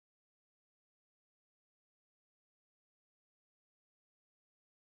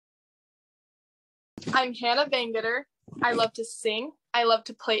I'm Hannah Bangerter. I love to sing. I love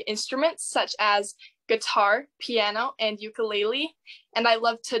to play instruments such as guitar, piano, and ukulele. And I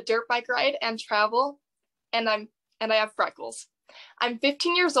love to dirt bike ride and travel. And I have freckles. I'm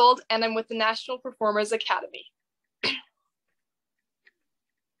 15 years old and I'm with the National Performers Academy.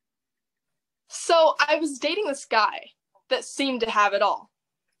 So I was dating this guy that seemed to have it all.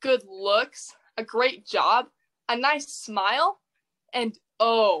 Good looks, a great job, a nice smile, and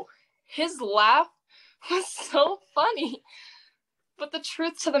oh, his laugh was so funny. But the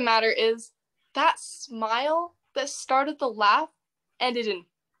truth to the matter is that smile that started the laugh ended in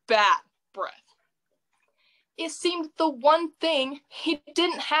bad breath. It seemed the one thing he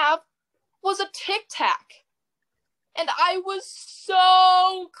didn't have was a Tic Tac. And I was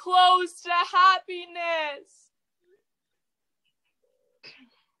so close to happiness.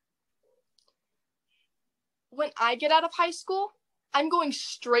 When I get out of high school, I'm going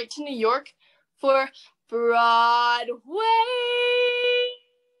straight to New York for Broadway.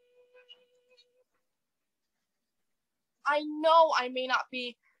 I know I may not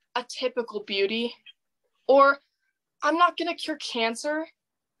be a typical beauty, or I'm not going to cure cancer,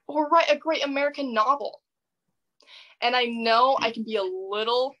 or write a great American novel. And I know I can be a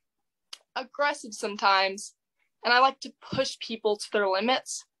little aggressive sometimes, and I like to push people to their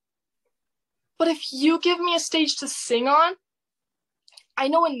limits. But if you give me a stage to sing on, I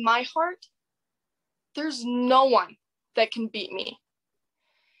know in my heart, there's no one that can beat me.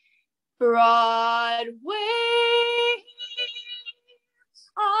 Broadway,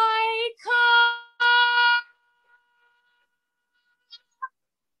 I come.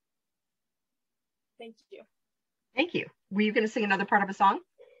 Thank you. Thank you. Were you going to sing another part of a song?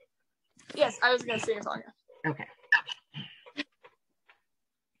 Yes, I was going to sing a song. Okay.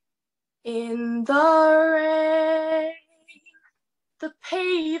 In the rain, the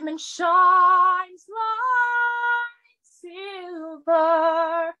pavement shines like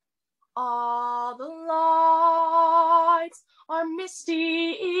silver. All the lights are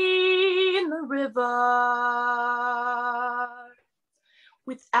misty in the river.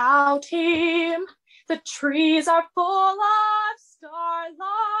 Without him, the trees are full of starlight,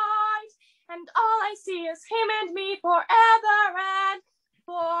 and all I see is him and me forever and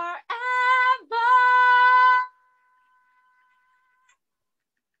forever.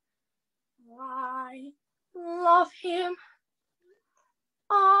 I love him.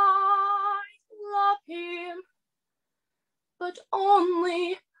 I love him, but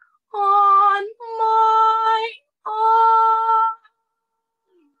only on my own.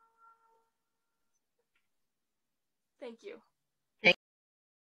 Thank you.